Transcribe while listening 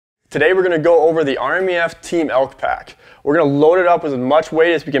Today we're going to go over the RMEF Team Elk Pack. We're going to load it up with as much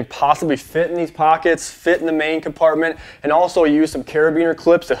weight as we can possibly fit in these pockets, fit in the main compartment, and also use some carabiner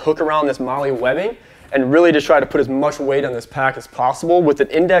clips to hook around this MOLLE webbing and really just try to put as much weight on this pack as possible. With an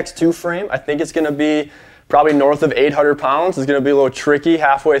Index 2 frame, I think it's going to be probably north of 800 pounds. It's going to be a little tricky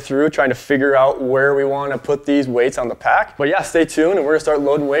halfway through trying to figure out where we want to put these weights on the pack. But yeah, stay tuned and we're going to start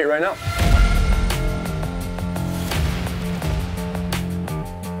loading weight right now.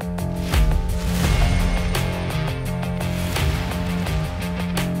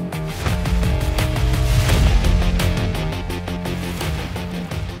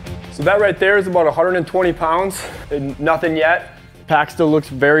 So that right there is about 120 pounds, and nothing yet. Pack still looks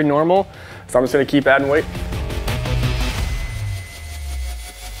very normal, so I'm just gonna keep adding weight.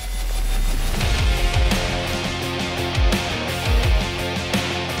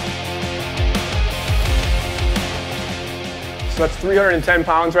 So that's 310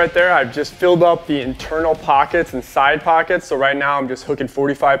 pounds right there. I've just filled up the internal pockets and side pockets, so right now I'm just hooking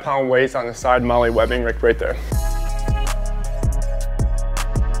 45-pound weights on the side MOLLE webbing right there.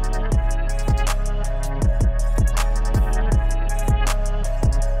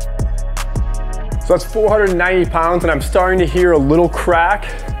 So that's 490 pounds, and I'm starting to hear a little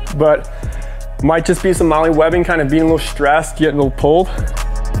crack, but might just be some MOLLE webbing kind of being a little stressed, getting a little pulled.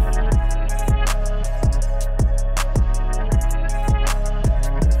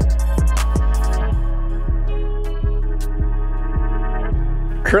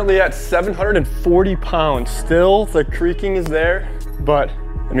 Currently at 740 pounds. Still, the creaking is there, but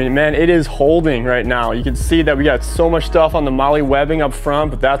I mean, man, it is holding right now. You can see that we got so much stuff on the MOLLE webbing up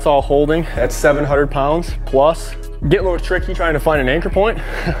front, but that's all holding at 700 pounds plus. Get a little tricky trying to find an anchor point,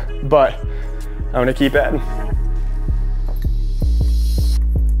 but I'm gonna keep adding.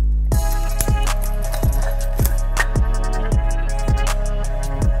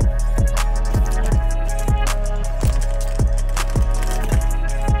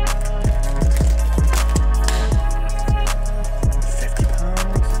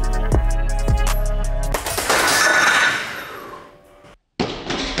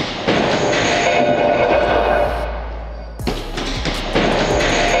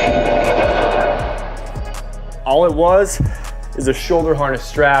 All it was is a shoulder harness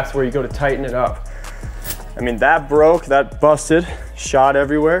straps where you go to tighten it up. I mean, that broke, that busted, shot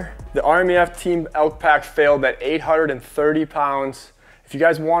everywhere. The RMEF Team Elk Pack failed at 830 pounds. If you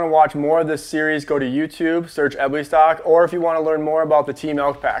guys want to watch more of this series, go to YouTube, search Eberlestock, or if you want to learn more about the Team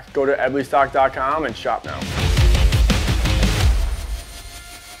Elk Pack, go to eberlestock.com and shop now.